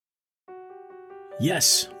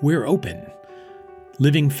Yes, we're open.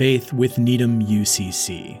 Living Faith with Needham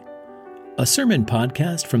UCC, a sermon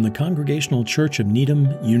podcast from the Congregational Church of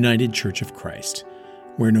Needham United Church of Christ,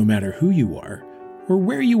 where no matter who you are or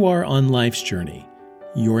where you are on life's journey,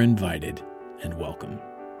 you're invited and welcome.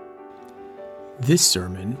 This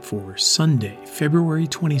sermon for Sunday, February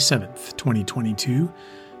 27th, 2022,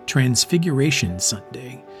 Transfiguration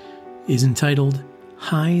Sunday, is entitled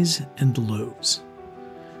Highs and Lows.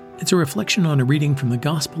 It's a reflection on a reading from the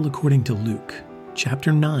Gospel according to Luke,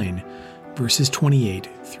 chapter 9, verses 28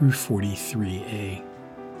 through 43a.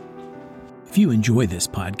 If you enjoy this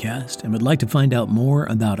podcast and would like to find out more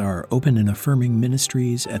about our open and affirming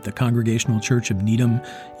ministries at the Congregational Church of Needham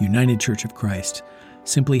United Church of Christ,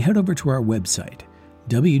 simply head over to our website,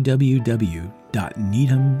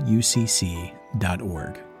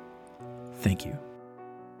 www.needhamucc.org. Thank you.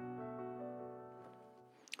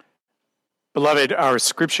 Beloved, our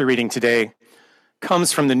scripture reading today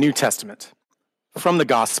comes from the New Testament, from the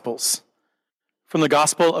Gospels, from the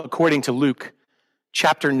Gospel according to Luke,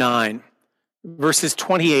 chapter 9, verses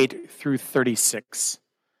 28 through 36.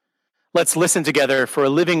 Let's listen together for a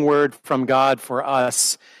living word from God for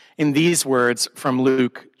us in these words from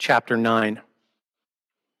Luke, chapter 9.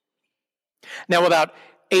 Now, about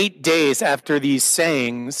 8 days after these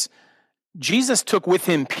sayings, Jesus took with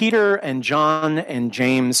him Peter and John and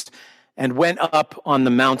James and went up on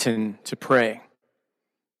the mountain to pray.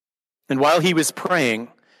 And while he was praying,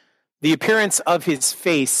 the appearance of his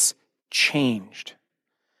face changed,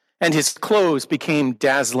 and his clothes became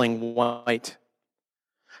dazzling white.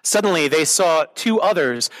 Suddenly they saw two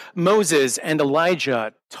others, Moses and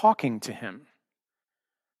Elijah, talking to him.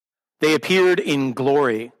 They appeared in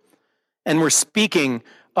glory and were speaking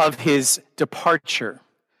of his departure,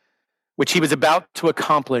 which he was about to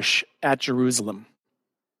accomplish at Jerusalem.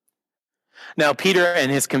 Now Peter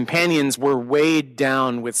and his companions were weighed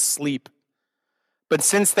down with sleep. But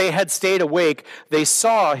since they had stayed awake, they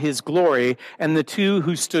saw his glory and the two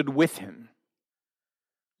who stood with him.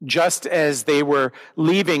 Just as they were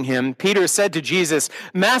leaving him, Peter said to Jesus,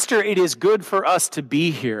 "Master, it is good for us to be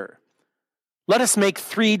here. Let us make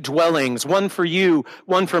 3 dwellings, one for you,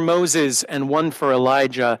 one for Moses, and one for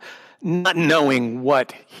Elijah," not knowing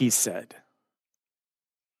what he said.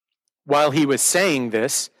 While he was saying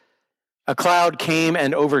this, a cloud came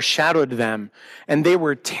and overshadowed them, and they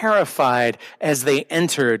were terrified as they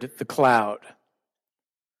entered the cloud.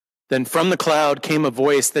 Then from the cloud came a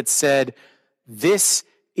voice that said, "This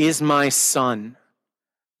is my son,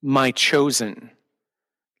 my chosen.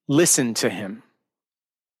 Listen to him."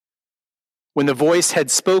 When the voice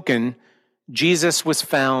had spoken, Jesus was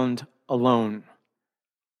found alone.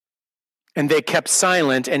 And they kept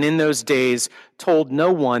silent, and in those days told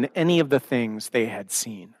no one any of the things they had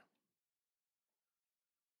seen.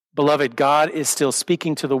 Beloved, God is still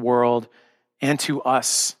speaking to the world and to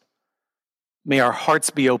us. May our hearts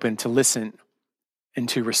be open to listen and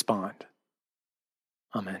to respond.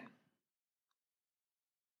 Amen.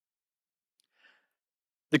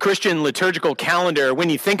 The Christian liturgical calendar, when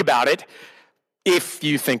you think about it, if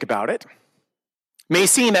you think about it, may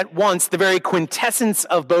seem at once the very quintessence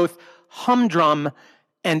of both humdrum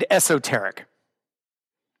and esoteric.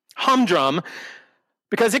 Humdrum,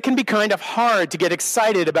 because it can be kind of hard to get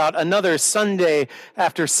excited about another Sunday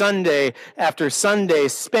after Sunday after Sunday,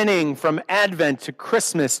 spinning from Advent to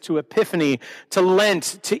Christmas to Epiphany to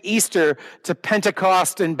Lent to Easter to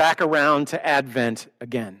Pentecost and back around to Advent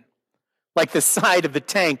again. Like the side of the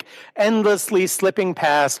tank, endlessly slipping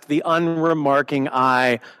past the unremarking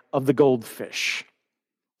eye of the goldfish.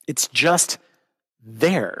 It's just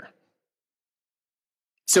there.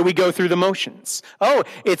 So we go through the motions. Oh,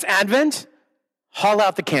 it's Advent? Haul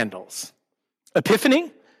out the candles.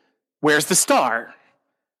 Epiphany? Where's the star?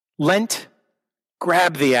 Lent?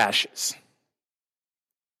 Grab the ashes.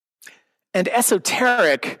 And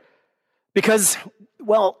esoteric because,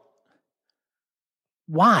 well,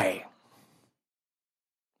 why?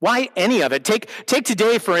 Why any of it? Take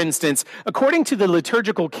today, for instance. According to the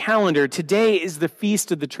liturgical calendar, today is the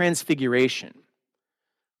Feast of the Transfiguration,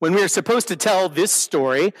 when we are supposed to tell this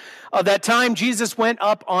story of that time Jesus went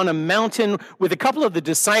up on a mountain with a couple of the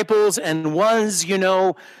disciples and was,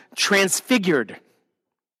 transfigured.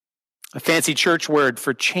 A fancy church word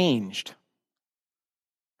for changed.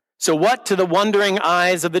 So what to the wondering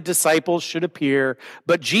eyes of the disciples should appear,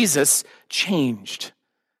 but Jesus changed.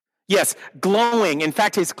 Yes, glowing, in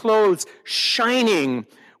fact, his clothes shining,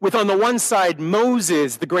 with on the one side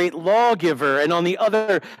Moses, the great lawgiver, and on the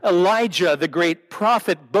other Elijah, the great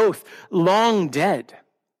prophet, both long dead.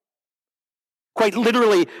 Quite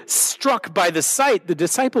literally struck by the sight, the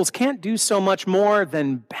disciples can't do so much more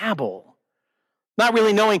than babble. not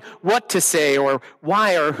really knowing what to say or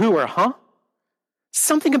why or who or huh?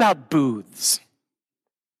 Something about booths.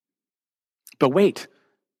 But wait,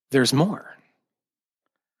 there's more.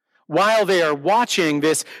 While they are watching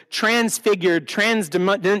this transfigured,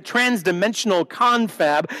 transdimensional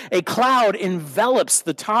confab, a cloud envelops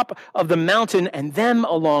the top of the mountain and them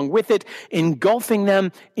along with it, engulfing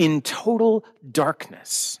them in total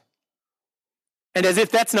darkness. And as if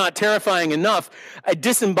that's not terrifying enough, a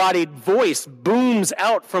disembodied voice booms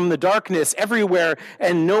out from the darkness everywhere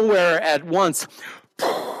and nowhere at once.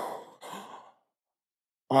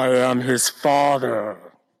 I am his father.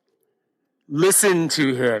 Listen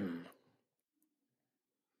to him.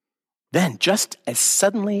 Then, just as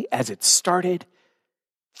suddenly as it started,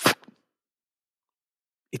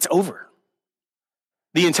 it's over.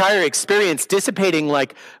 The entire experience dissipating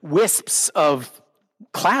like wisps of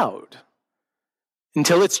cloud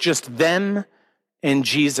until it's just them and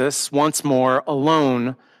Jesus once more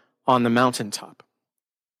alone on the mountaintop.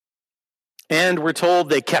 And we're told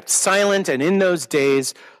they kept silent and in those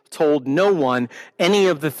days told no one any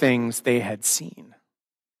of the things they had seen.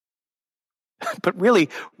 But really,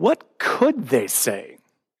 what could they say?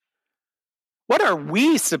 What are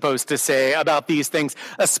we supposed to say about these things,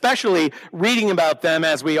 especially reading about them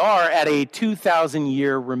as we are at a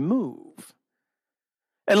 2,000-year remove?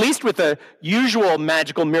 At least with the usual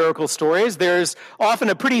magical miracle stories, there's often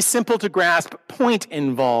a pretty simple to grasp point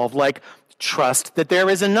involved, like trust that there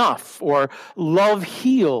is enough, or love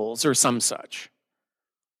heals, or some such.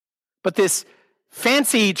 But this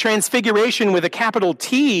fancy transfiguration with a capital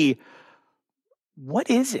T, what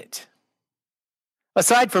is it?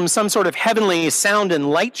 Aside from some sort of heavenly sound and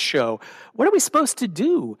light show, what are we supposed to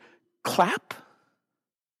do? Clap?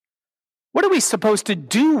 What are we supposed to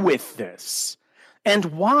do with this? And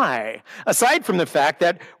why? Aside from the fact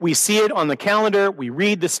that we see it on the calendar, we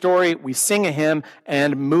read the story, we sing a hymn,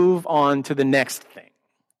 and move on to the next thing.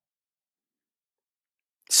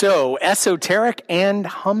 So, esoteric and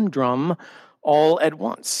humdrum all at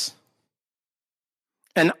once.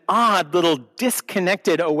 An odd little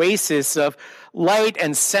disconnected oasis of light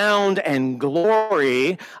and sound and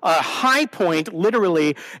glory, a high point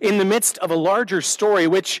literally in the midst of a larger story,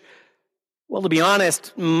 which, well, to be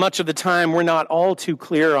honest, much of the time we're not all too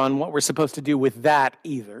clear on what we're supposed to do with that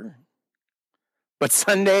either. But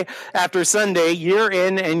Sunday after Sunday, year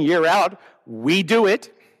in and year out, we do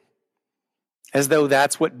it as though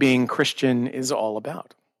that's what being Christian is all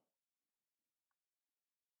about.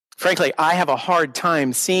 Frankly, I have a hard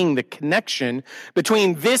time seeing the connection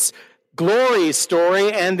between this glory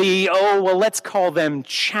story and the, let's call them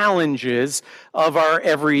challenges of our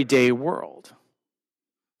everyday world.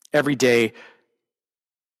 Everyday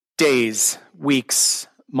days, weeks,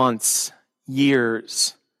 months,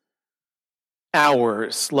 years,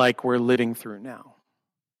 hours like we're living through now.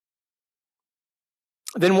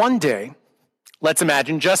 Then one day, let's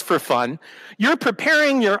imagine, just for fun, you're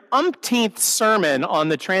preparing your umpteenth sermon on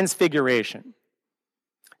the Transfiguration,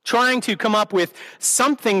 trying to come up with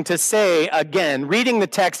something to say again, reading the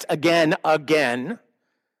text again,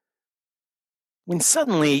 when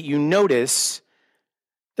suddenly you notice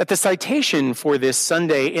that the citation for this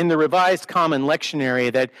Sunday in the Revised Common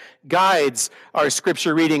Lectionary that guides our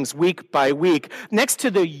scripture readings week by week, next to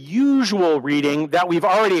the usual reading that we've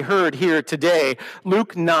already heard here today,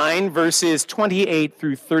 Luke 9, verses 28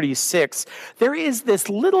 through 36, there is this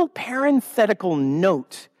little parenthetical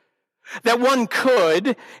note that one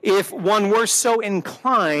could, if one were so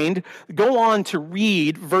inclined, go on to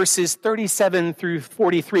read verses 37 through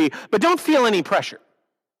 43, but don't feel any pressure.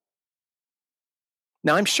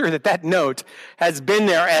 Now, I'm sure that note has been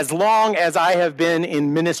there as long as I have been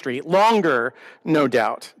in ministry, longer, no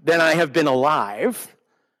doubt, than I have been alive.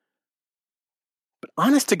 But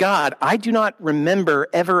honest to God, I do not remember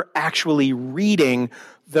ever actually reading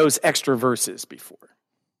those extra verses before.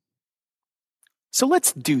 So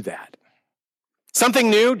let's do that. Something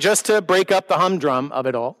new just to break up the humdrum of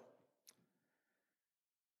it all.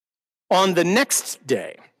 On the next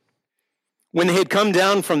day, when they had come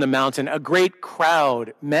down from the mountain, a great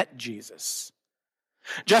crowd met Jesus.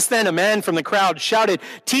 Just then, a man from the crowd shouted,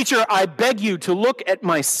 "Teacher, I beg you to look at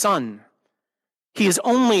my son. He is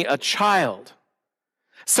only a child."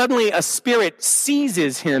 Suddenly, a spirit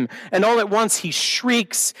seizes him, and all at once he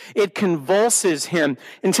shrieks. It convulses him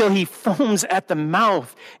until he foams at the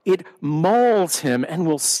mouth. It mauls him and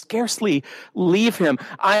will scarcely leave him.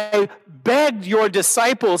 I begged your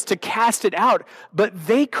disciples to cast it out, but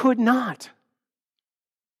they could not.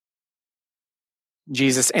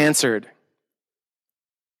 Jesus answered,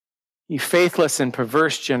 "You faithless and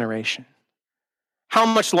perverse generation, how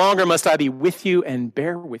much longer must I be with you and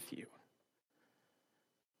bear with you?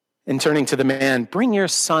 And turning to the man, "Bring your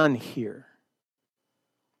son here."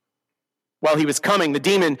 While he was coming, the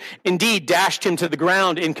demon indeed dashed him to the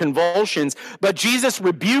ground in convulsions, but Jesus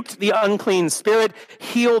rebuked the unclean spirit,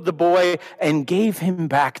 healed the boy, and gave him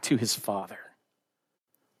back to his father.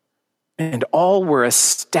 And all were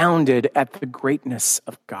astounded at the greatness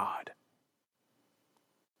of God.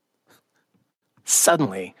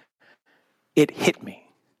 Suddenly, it hit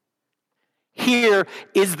me. Here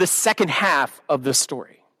is the second half of the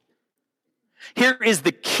story. Here is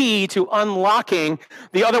the key to unlocking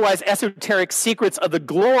the otherwise esoteric secrets of the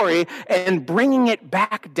glory and bringing it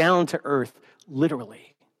back down to earth,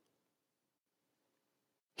 literally.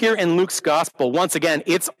 Here in Luke's gospel, once again,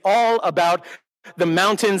 it's all about the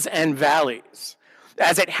mountains and valleys,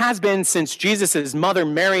 as it has been since Jesus' mother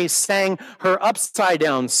Mary sang her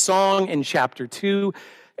upside-down song in chapter 2,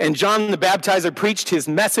 and John the Baptizer preached his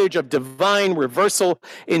message of divine reversal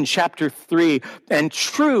in chapter 3. And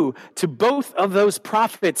true to both of those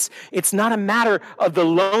prophets, it's not a matter of the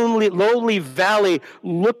lowly valley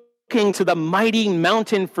looking to the mighty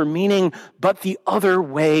mountain for meaning, but the other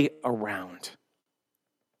way around.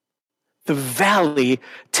 The valley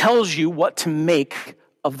tells you what to make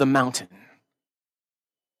of the mountain.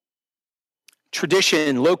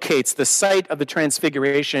 Tradition locates the site of the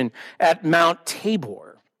Transfiguration at Mount Tabor,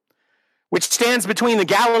 which stands between the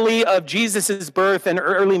Galilee of Jesus' birth and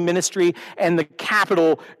early ministry and the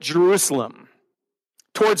capital, Jerusalem,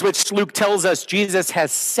 towards which Luke tells us Jesus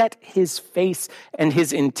has set his face and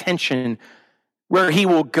his intention, where he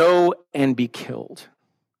will go and be killed.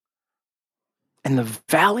 And the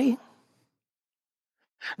valley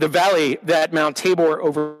that Mount Tabor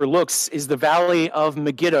overlooks is the valley of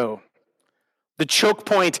Megiddo, the choke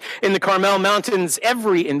point in the Carmel Mountains.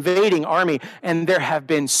 Every invading army, and there have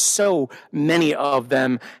been so many of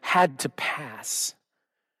them, had to pass.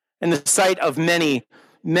 And the site of many,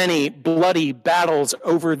 many bloody battles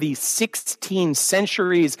over the 16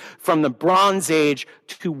 centuries from the Bronze Age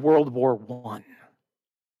to World War I.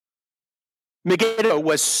 Megiddo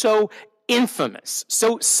was so infamous,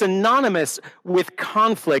 so synonymous with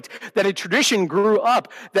conflict, that a tradition grew up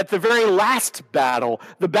that the very last battle,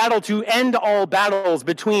 the battle to end all battles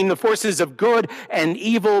between the forces of good and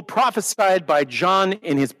evil, prophesied by John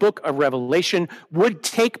in his book of Revelation, would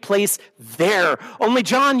take place there. Only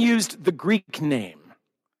John used the Greek name,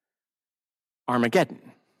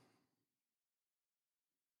 Armageddon.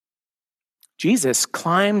 Jesus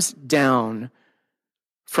climbs down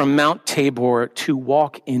from Mount Tabor to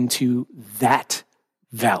walk into that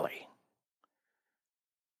valley,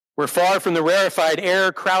 where far from the rarefied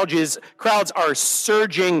air, crowds are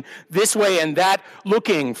surging this way and that,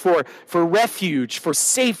 looking for refuge, for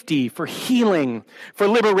safety, for healing, for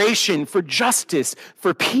liberation, for justice,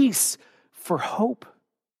 for peace, for hope,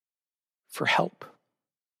 for help.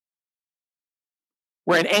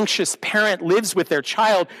 Where an anxious parent lives with their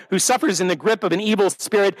child who suffers in the grip of an evil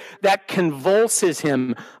spirit that convulses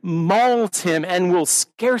him, mauls him, and will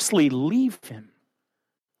scarcely leave him.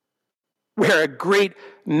 Where a great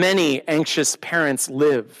many anxious parents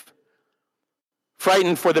live,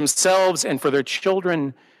 frightened for themselves and for their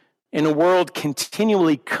children, in a world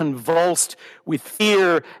continually convulsed with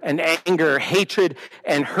fear and anger, hatred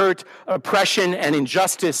and hurt, oppression and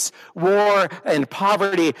injustice, war and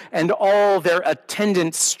poverty, and all their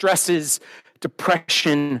attendant stresses,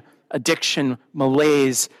 depression, addiction,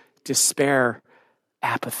 malaise, despair,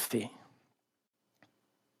 apathy.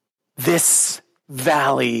 This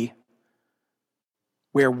valley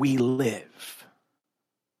where we live,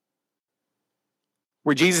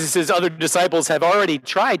 where Jesus' other disciples have already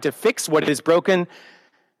tried to fix what is broken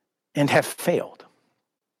and have failed.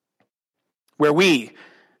 Where we,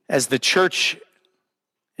 as the church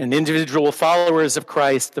and individual followers of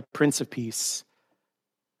Christ, the Prince of Peace,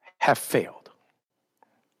 have failed.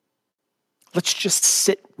 Let's just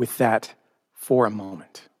sit with that for a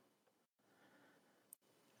moment.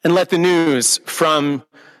 And let the news from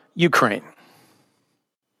Ukraine,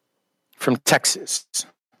 from Texas,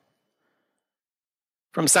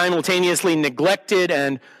 from simultaneously neglected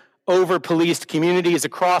and over-policed communities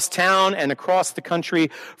across town and across the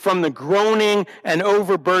country, from the groaning and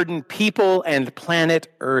overburdened people and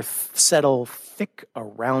planet Earth, settle thick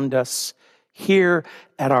around us here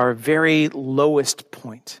at our very lowest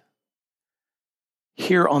point,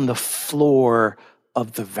 here on the floor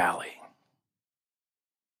of the valley.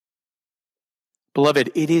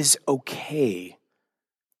 Beloved, it is okay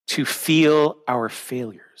to feel our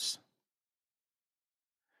failures.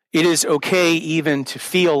 It is okay even to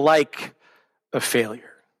feel like a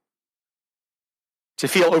failure, to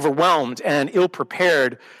feel overwhelmed and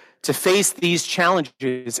ill-prepared, to face these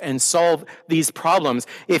challenges and solve these problems.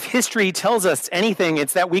 If history tells us anything,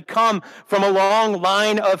 it's that we come from a long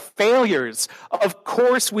line of failures. Of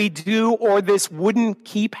course we do, or this wouldn't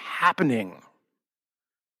keep happening,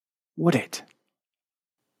 would it?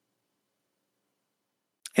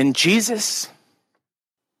 And Jesus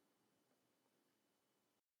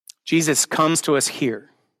comes to us here,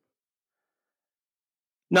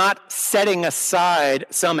 not setting aside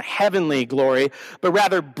some heavenly glory, but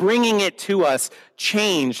rather bringing it to us,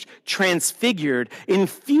 changed, transfigured,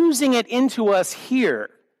 infusing it into us here,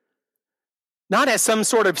 not as some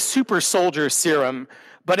sort of super soldier serum,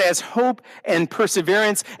 but as hope and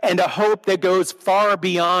perseverance, and a hope that goes far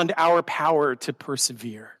beyond our power to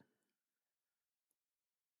persevere.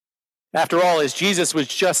 After all, as Jesus was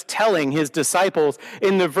just telling his disciples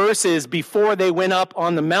in the verses before they went up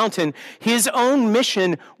on the mountain, his own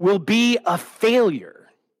mission will be a failure.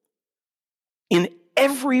 In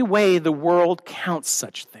every way, the world counts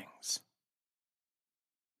such things.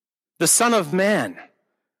 The Son of Man,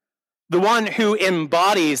 the one who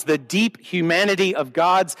embodies the deep humanity of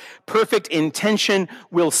God's perfect intention,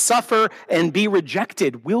 will suffer and be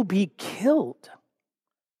rejected, will be killed.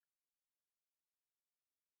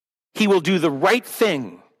 He will do the right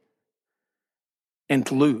thing and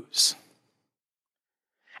lose.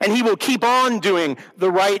 And he will keep on doing the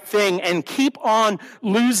right thing and keep on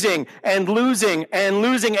losing and losing and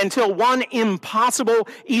losing until one impossible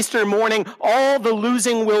Easter morning, all the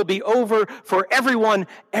losing will be over for everyone,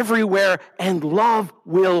 everywhere, and love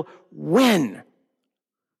will win.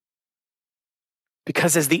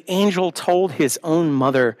 Because as the angel told his own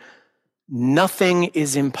mother, nothing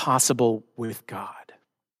is impossible with God.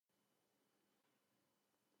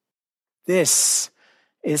 This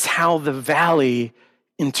is how the valley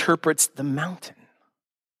interprets the mountain.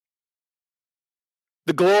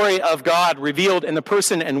 The glory of God revealed in the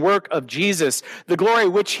person and work of Jesus, the glory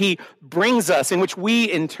which he brings us, in which we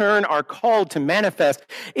in turn are called to manifest,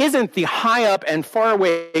 isn't the high up and far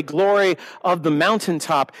away glory of the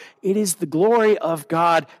mountaintop. It is the glory of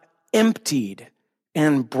God emptied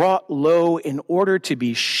and brought low in order to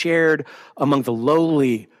be shared among the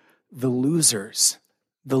lowly, the losers,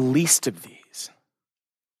 the least of these.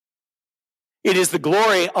 It is the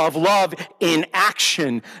glory of love in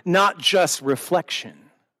action, not just reflection.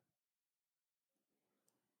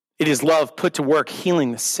 It is love put to work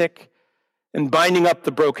healing the sick and binding up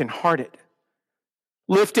the brokenhearted,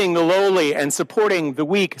 lifting the lowly and supporting the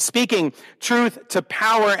weak, speaking truth to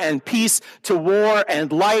power and peace, to war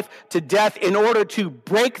and life, to death, in order to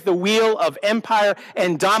break the wheel of empire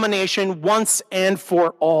and domination once and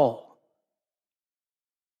for all.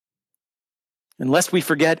 And lest we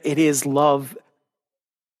forget, it is love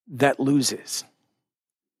that loses.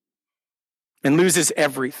 And loses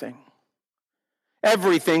everything.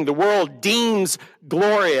 Everything the world deems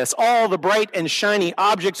glorious, all the bright and shiny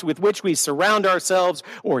objects with which we surround ourselves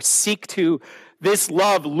or seek to. This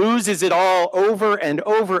love loses it all over and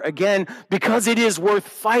over again because it is worth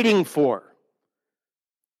fighting for.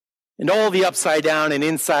 In all the upside down and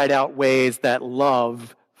inside out ways that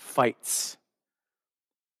love fights.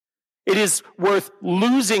 It is worth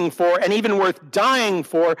losing for and even worth dying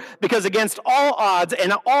for because against all odds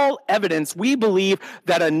and all evidence, we believe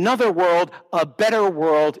that another world, a better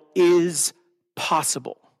world, is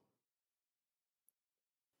possible.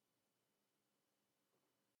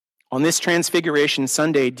 On this Transfiguration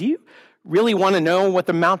Sunday, do you really want to know what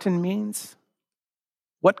the mountain means?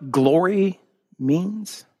 What glory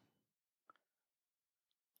means?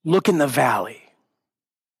 Look in the valley.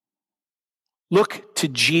 Look to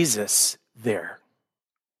Jesus there.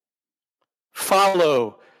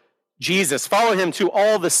 Follow Jesus. Follow him to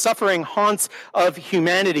all the suffering haunts of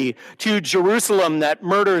humanity, to Jerusalem that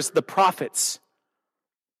murders the prophets,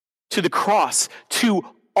 to the cross, to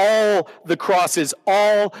all the crosses,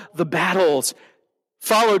 all the battles.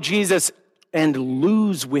 Follow Jesus and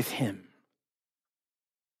lose with him,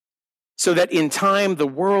 so that in time the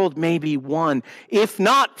world may be won, if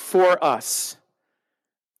not for us,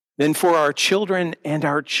 then for our children and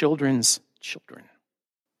our children's children.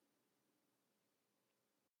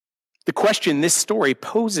 The question this story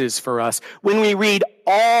poses for us when we read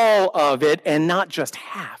all of it and not just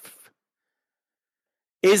half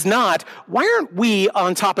is not, why aren't we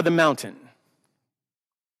on top of the mountain?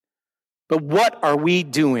 But what are we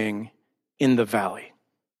doing in the valley?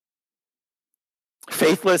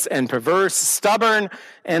 Faithless and perverse, stubborn,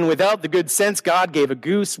 and without the good sense God gave a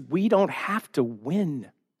goose, we don't have to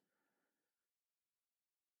win.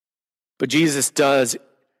 But Jesus does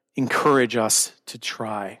encourage us to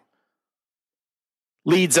try.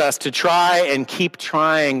 Leads us to try and keep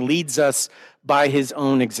trying. Leads us by his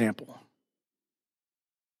own example.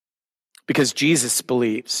 Because Jesus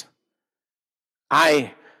believes.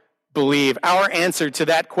 I believe our answer to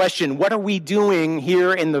that question, what are we doing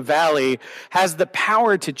here in the valley, has the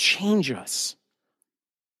power to change us,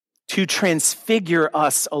 to transfigure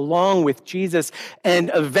us along with Jesus, and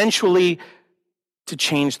eventually to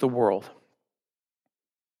change the world.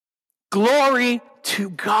 Glory to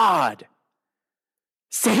God.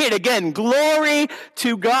 Say it again. Glory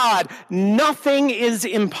to God. Nothing is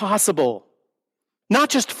impossible. Not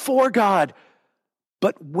just for God,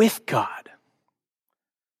 but with God.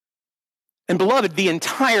 And beloved, the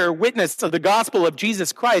entire witness of the gospel of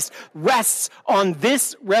Jesus Christ rests on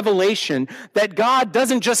this revelation that God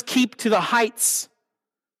doesn't just keep to the heights,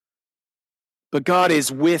 but God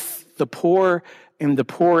is with the poor and the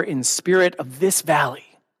poor in spirit of this valley,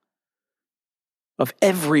 of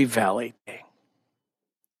every valley.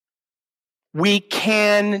 We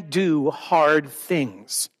can do hard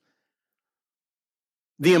things.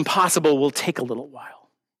 The impossible will take a little while.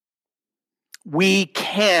 We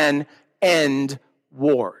can end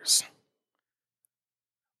wars.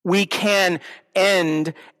 We can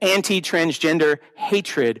end anti-transgender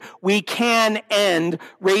hatred. We can end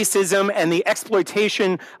racism and the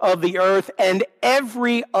exploitation of the earth and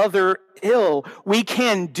every other ill. We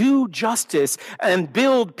can do justice and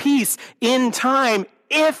build peace in time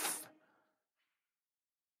if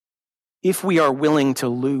we are willing to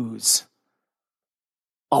lose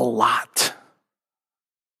a lot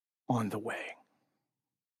on the way.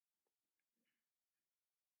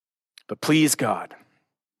 But please God,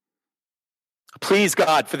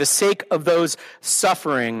 for the sake of those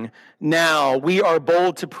suffering now, we are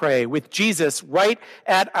bold to pray with Jesus right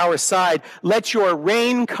at our side. Let your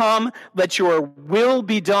reign come, let your will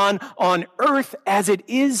be done on earth as it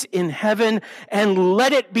is in heaven, and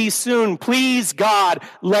let it be soon. Please God,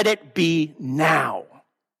 let it be now.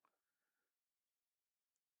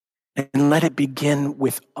 And let it begin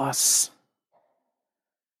with us.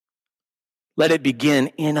 Let it begin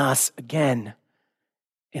in us again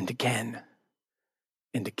and again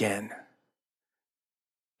and again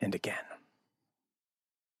and again.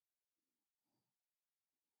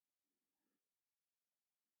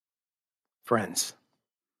 Friends,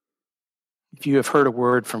 if you have heard a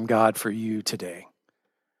word from God for you today,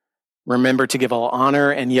 remember to give all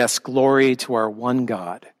honor and, yes, glory to our one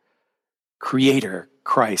God, Creator,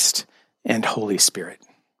 Christ, and Holy Spirit.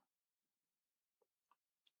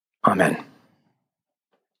 Amen.